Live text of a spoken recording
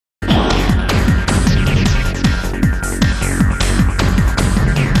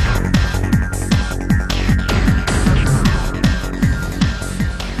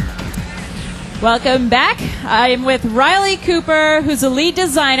Welcome back. I'm with Riley Cooper, who's a lead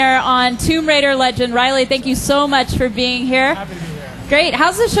designer on Tomb Raider Legend. Riley, thank you so much for being here. Happy to be here. Great.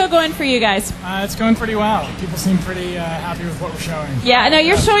 How's the show going for you guys? It's going pretty well. People seem pretty happy with what we're showing. Yeah, I know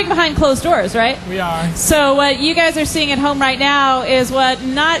you're showing behind closed doors, right? We are. So what you guys are seeing at home right now is what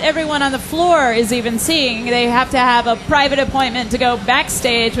not everyone on the floor is even seeing. They have to have a private appointment to go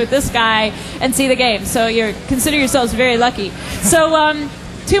backstage with this guy and see the game. So consider yourselves very lucky. So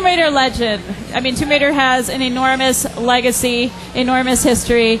Tomb Raider Legend. I mean, Tomb Raider has an enormous legacy, enormous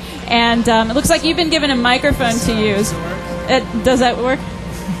history, and it looks like you've been given a microphone to use. Does that work?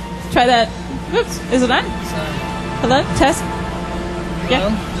 Try that. Oops. Is it on? Hello? Test? Hello?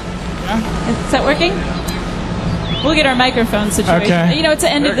 Yeah? Is that working? We'll get our microphone situation. Okay. You know, it's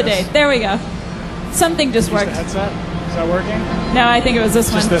the end of the day. There we go. Something just worked. The headset? Is that working? No, I think it was this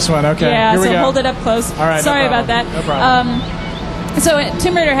one. Just this one, okay. Yeah, Here we so go. hold it up close. All right, Sorry no about that. No problem. So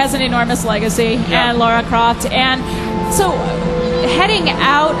Tomb Raider has an enormous legacy, and Lara Croft. And so heading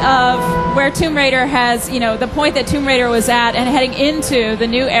out of where Tomb Raider has, the point that Tomb Raider was at, and heading into the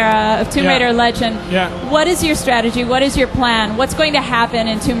new era of Tomb Raider Legend, what is your strategy? What is your plan? What's going to happen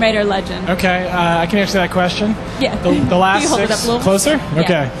in Tomb Raider Legend? Okay, I can answer that question. Yeah. The last you hold it up a little closer? Yeah.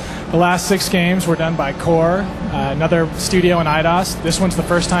 Okay. The last 6 games were done by Core, another studio in Eidos. This one's the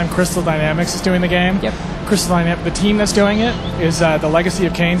first time Crystal Dynamics is doing the game. Yep. Crystal Dynamics, the team that's doing it is the Legacy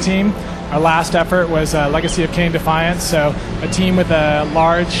of Kain team. Our last effort was Legacy of Kain Defiance, so a team with a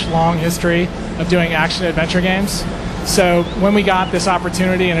large, long history of doing action-adventure games. So when we got this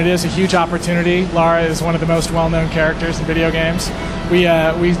opportunity, and it is a huge opportunity, Lara is one of the most well-known characters in video games, we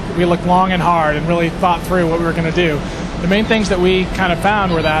looked long and hard and really thought through what we were going to do. The main things that we kind of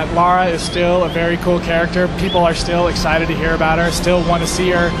found were that Lara is still a very cool character. People are still excited to hear about her, still want to see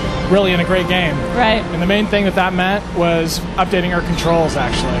her really in a great game. Right. And the main thing that meant was updating her controls,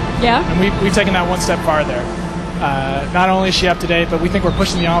 actually. Yeah. And we've taken that one step farther. Not only is she up to date, but we think we're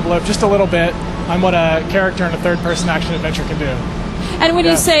pushing the envelope just a little bit on what a character in a third-person action-adventure can do. And when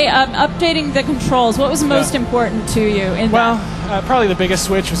you say updating the controls, what was most important to you in that? Probably the biggest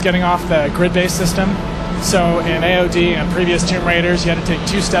switch was getting off the grid-based system. So in AOD and previous Tomb Raiders, you had to take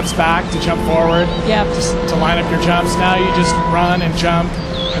 2 steps back to jump forward, just to line up your jumps. Now you just run and jump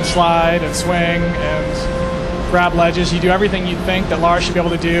and slide and swing and grab ledges. You do everything you think that Lara should be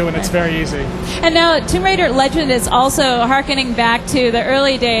able to do, and it's very easy. And now Tomb Raider Legend is also hearkening back to the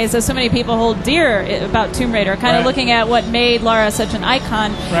early days, as so many people hold dear about Tomb Raider, kind of looking at what made Lara such an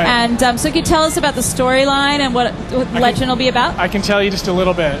icon. Right. And so can you tell us about the storyline and what Legend will be about? I can tell you just a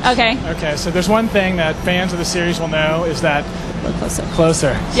little bit. Okay. Okay, so there's one thing that fans of the series will know is that... A little closer.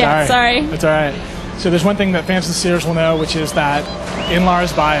 Closer. Yeah, sorry. That's all right. So there's one thing that fans of the series will know, which is that in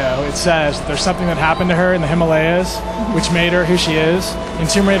Lara's bio, it says there's something that happened to her in the Himalayas, which made her who she is. In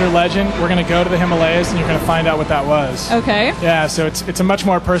Tomb Raider Legend, we're going to go to the Himalayas, and you're going to find out what that was. Okay. Yeah, so it's a much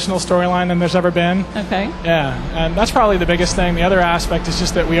more personal storyline than there's ever been. Okay. Yeah, and that's probably the biggest thing. The other aspect is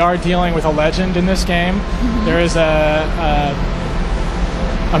just that we are dealing with a legend in this game. There is a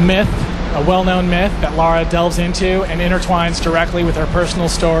myth, a well-known myth that Lara delves into and intertwines directly with her personal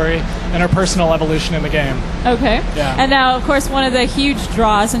story and her personal evolution in the game. Okay. Yeah. And now, of course, one of the huge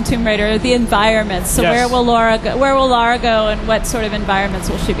draws in Tomb Raider are the environments. So where will Lara go? Where will Lara go, and what sort of environments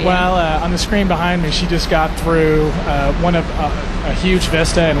will she be in? Well, on the screen behind me, she just got through a huge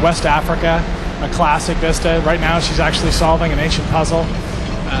vista in West Africa, a classic vista. Right now, she's actually solving an ancient puzzle.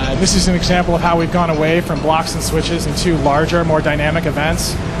 This is an example of how we've gone away from blocks and switches into larger, more dynamic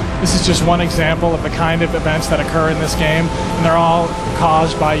events. This is just one example of the kind of events that occur in this game, and they're all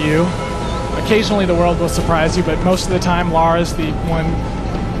caused by you. Occasionally the world will surprise you, but most of the time Lara's the one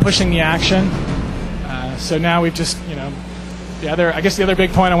pushing the action. So now we've just, the other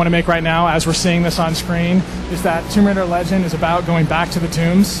big point I want to make right now, as we're seeing this on screen, is that Tomb Raider Legend is about going back to the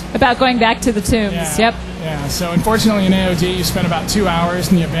tombs. About going back to the tombs, yep. Yeah, so unfortunately in AOD you spent about 2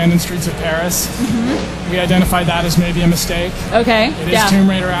 hours in the abandoned streets of Paris. We identified that as maybe a mistake. Okay. It is Tomb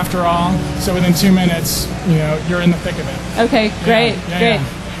Raider after all, so within 2 minutes, you're in the thick of it. Okay, great, great.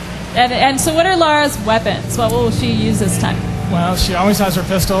 Yeah. And so what are Lara's weapons? What will she use this time? Well, she always has her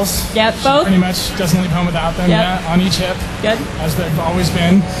pistols. Yep, she both? pretty much doesn't leave home without them, on each hip. Good. As they've always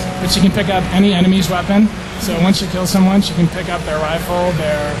been. But she can pick up any enemy's weapon. So once she kills someone, she can pick up their rifle,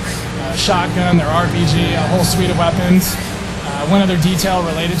 their shotgun, their RPG, a whole suite of weapons. One other detail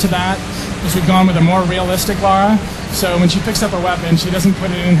related to that is we've gone with a more realistic Lara. So when she picks up a weapon, she doesn't put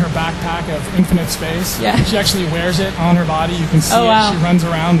it in her backpack of infinite space. Yeah. She actually wears it on her body. You can see Oh, wow. it. She runs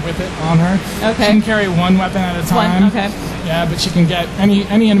around with it on her. Okay. She can carry one weapon at a time. One, okay. Yeah, but she can get any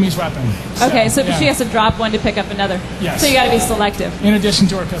enemy's weapon. Okay, so yeah. she has to drop one to pick up another. Yes. So you got to be selective. In addition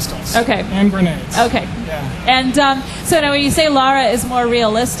to her pistols. Okay. And grenades. Okay. Yeah. And so now when you say Lara is more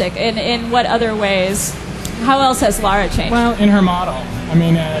realistic, in what other ways? How else has Lara changed? Well, in her model. I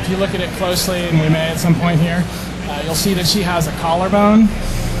mean, if you look at it closely, and we may at some point here, you'll see that she has a collarbone.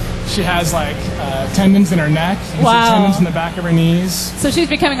 She has like tendons in her neck. And Wow. tendons in the back of her knees. So she's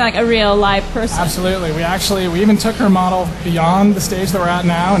becoming like a real live person. Absolutely. We even took her model beyond the stage that we're at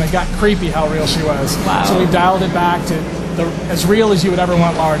now, and it got creepy how real she was. Wow. So we dialed it back to as real as you would ever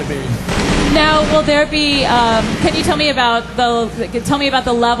want Lara to be. Now, will there be? Can you tell me about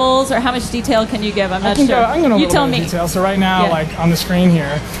the levels, or how much detail can you give? I'm not sure. I'm going to you little tell bit me. of detail. So right now, Yeah. like on the screen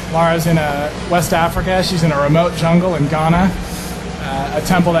here, Lara's in West Africa. She's in a remote jungle in Ghana, a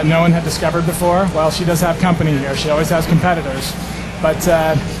temple that no one had discovered before. Well, she does have company here. She always has competitors, but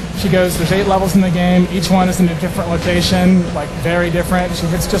there's 8 levels in the game. Each one is in a different location, like very different. She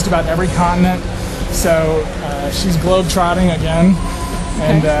hits just about every continent. So she's globe-trotting again,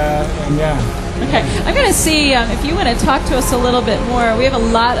 and yeah. Okay, I'm going to see if you want to talk to us a little bit more. We have a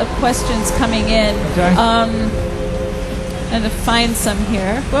lot of questions coming in. Okay. And to find some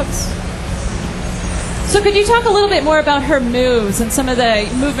here. Whoops. So could you talk a little bit more about her moves and some of the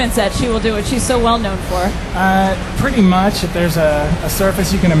movements that she will do, which she's so well known for? Pretty much, if there's a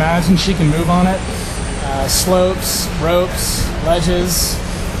surface you can imagine, she can move on it. Slopes, ropes, ledges,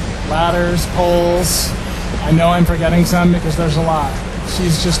 ladders, poles. I know I'm forgetting some because there's a lot.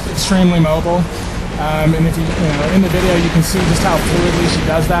 She's just extremely mobile. And if you in the video, you can see just how fluidly she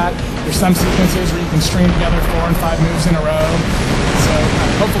does that. There's some sequences where you can string together 4 and 5 moves in a row. So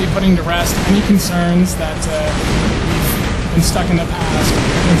hopefully putting to rest any concerns that we've been stuck in the past,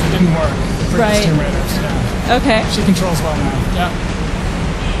 things that didn't work with previous Tomb Raiders. Yeah. Okay. She controls well now. Yeah.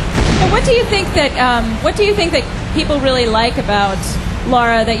 And what do you think that people really like about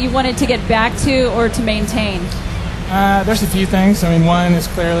Lara that you wanted to get back to or to maintain? There's a few things. I mean, one is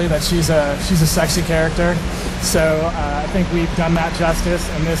clearly that she's a sexy character. So I think we've done that justice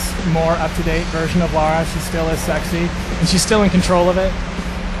in this more up-to-date version of Lara. She still is sexy, and she's still in control of it.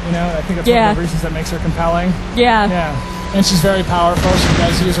 I think that's one of the reasons that makes her compelling. Yeah. Yeah. And she's very powerful. She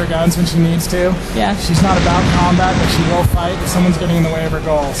does use her guns when she needs to. Yeah. She's not about combat, but she will fight if someone's getting in the way of her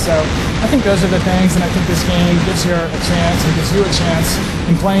goal. So I think those are the things, and I think this game gives her a chance and gives you a chance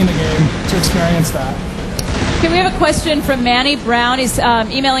in playing the game to experience that. Okay, we have a question from Manny Brown. He's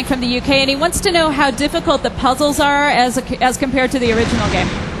emailing from the UK, and he wants to know how difficult the puzzles are as compared to the original game.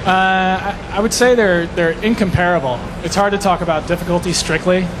 I would say they're incomparable. It's hard to talk about difficulty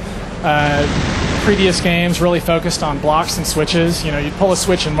strictly. Previous games really focused on blocks and switches. You'd pull a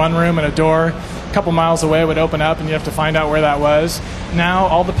switch in one room and a door a couple miles away would open up and you have to find out where that was. Now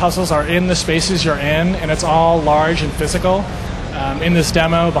all the puzzles are in the spaces you're in, and it's all large and physical. In this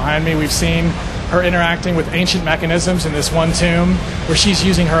demo behind me, we've seen her interacting with ancient mechanisms in this one tomb where she's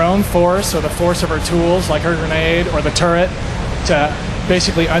using her own force, or the force of her tools like her grenade or the turret, to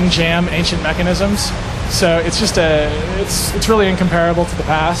basically unjam ancient mechanisms. So it's just it's really incomparable to the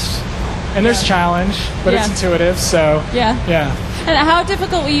past. And there's challenge, but it's intuitive, so yeah. And how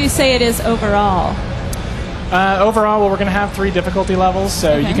difficult will you say it is overall? Overall, well, we're going to have 3 difficulty levels,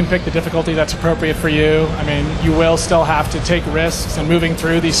 so you can pick the difficulty that's appropriate for you. I mean, you will still have to take risks in moving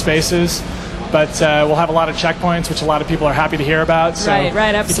through these spaces, but we'll have a lot of checkpoints, which a lot of people are happy to hear about. So right,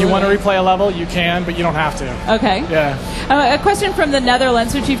 absolutely. If you want to replay a level, you can, but you don't have to. Okay. Yeah. A question from the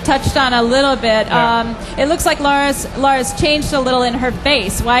Netherlands, which you've touched on a little bit. Yeah. It looks like Lara's changed a little in her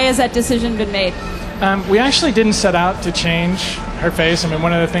face. Why has that decision been made? We actually didn't set out to change her face. I mean,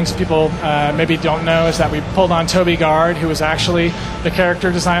 one of the things people maybe don't know is that we pulled on Toby Gard, who was actually the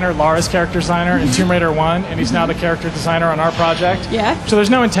character designer, Lara's character designer in Tomb Raider 1, and he's now the character designer on our project. Yeah. So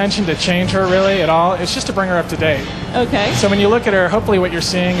there's no intention to change her really at all. It's just to bring her up to date. Okay. So when you look at her, hopefully what you're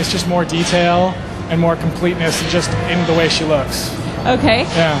seeing is just more detail and more completeness just in the way she looks. Okay.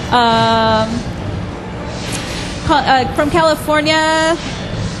 Yeah. From California,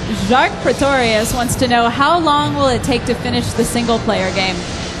 Jacques Pretorius wants to know, how long will it take to finish the single-player game?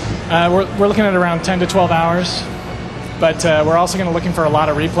 We're looking at around 10 to 12 hours, but we're also going to looking for a lot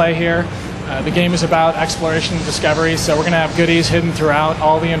of replay here. The game is about exploration and discovery, so we're going to have goodies hidden throughout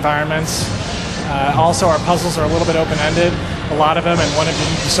all the environments. Also, our puzzles are a little bit open-ended, a lot of them, and one of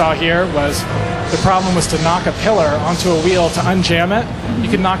them you saw here was the problem was to knock a pillar onto a wheel to unjam it. You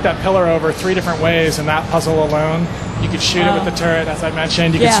could knock that pillar over 3 different ways in that puzzle alone. You could shoot it with the turret, as I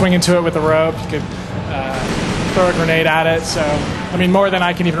mentioned. You could swing into it with a rope. You could throw a grenade at it. So, I mean, more than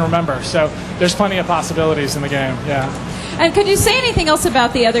I can even remember. So there's plenty of possibilities in the game, yeah. And could you say anything else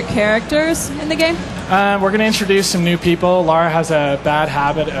about the other characters in the game? We're going to introduce some new people. Lara has a bad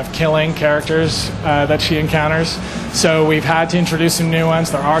habit of killing characters that she encounters. So we've had to introduce some new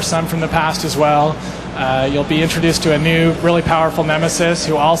ones. There are some from the past as well. You'll be introduced to a new, really powerful nemesis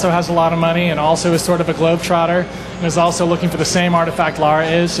who also has a lot of money and also is sort of a globetrotter and is also looking for the same artifact Lara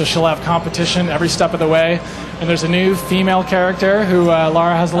is, so she'll have competition every step of the way. And there's a new female character who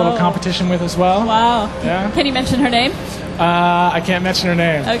Lara has a little competition with as well. Wow. Yeah. Can you mention her name? I can't mention her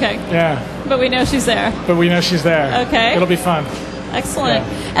name. Okay. Yeah. But we know she's there. But we know she's there. Okay. It'll be fun. Excellent.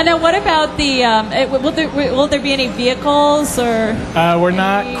 Yeah. And then what about the, will there be any vehicles or? We're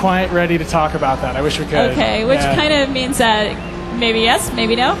not quite ready to talk about that. I wish we could. Okay, which kind of means that maybe yes,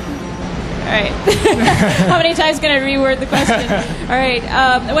 maybe no? All right. How many times can I reword the question? All right.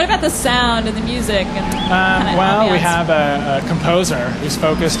 What about the sound and the music? And well, we have a composer who's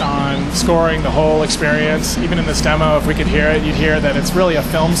focused on scoring the whole experience. Even in this demo, if we could hear it, you'd hear that it's really a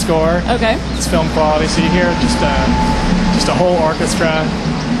film score. Okay. It's film quality, so you hear just a whole orchestra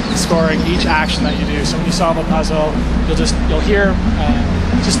scoring each action that you do. So when you solve a puzzle, you'll hear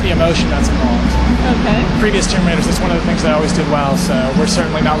just the emotion that's involved. Okay. Previous Tomb Raiders, that's one of the things they always did well, so we're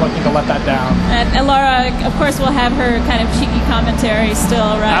certainly not looking to let that down. And Lara, of course, will have her kind of cheeky commentary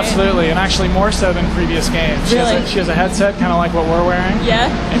still, right? Absolutely, and actually more so than previous games. Really? She has a headset, kind of like what we're wearing. Yeah.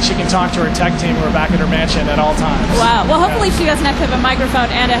 And she can talk to her tech team who are back at her mansion at all times. Wow. Well, hopefully she doesn't have to have a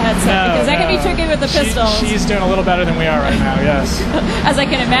microphone and a headset, because that can be tricky with the pistols. She's doing a little better than we are right now, yes. As I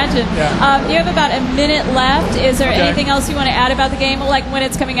can imagine. Yeah. You have about a minute left. Is there anything else you want to add about the game, like when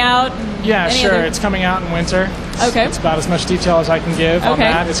it's coming out? Yeah, sure. It's coming out in winter. Okay. It's about as much detail as I can give on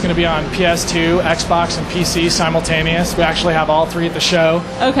that. It's going to be on PS2, Xbox, and PC simultaneous. We actually have all three at the show.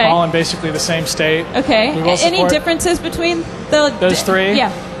 Okay. All in basically the same state. Okay. Any differences between those three?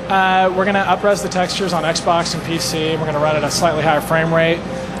 Yeah. We're going to up-res the textures on Xbox and PC. We're going to run at a slightly higher frame rate.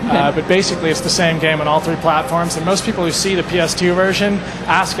 But basically, it's the same game on all three platforms. And most people who see the PS2 version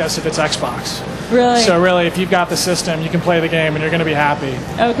ask us if it's Xbox. Really? So really, if you've got the system, you can play the game and you're going to be happy.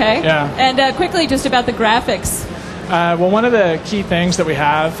 Okay. Yeah. And quickly, just about the graphics. Well, one of the key things that we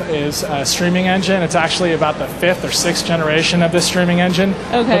have is a streaming engine. It's actually about the 5th or 6th generation of this streaming engine.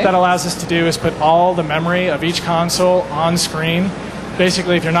 Okay. What that allows us to do is put all the memory of each console on screen.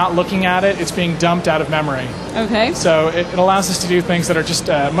 Basically, if you're not looking at it, it's being dumped out of memory. Okay. So it allows us to do things that are just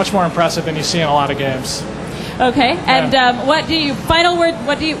much more impressive than you see in a lot of games. Okay. And what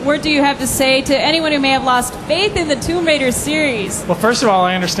word do you have to say to anyone who may have lost faith in the Tomb Raider series? Well, first of all,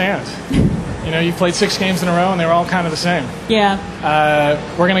 I understand. You know, you've played 6 games in a row, and they were all kind of the same. Yeah.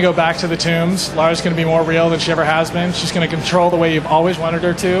 We're going to go back to the tombs. Lara's going to be more real than she ever has been. She's going to control the way you've always wanted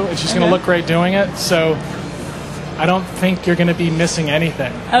her to, and she's going to look great doing it. So I don't think you're going to be missing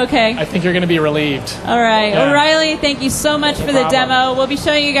anything. Okay. I think you're going to be relieved. All right. Yeah. Well, Riley, thank you so much for the demo. We'll be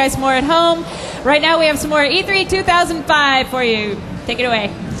showing you guys more at home. Right now we have some more E3 2005 for you. Take it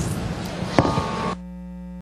away.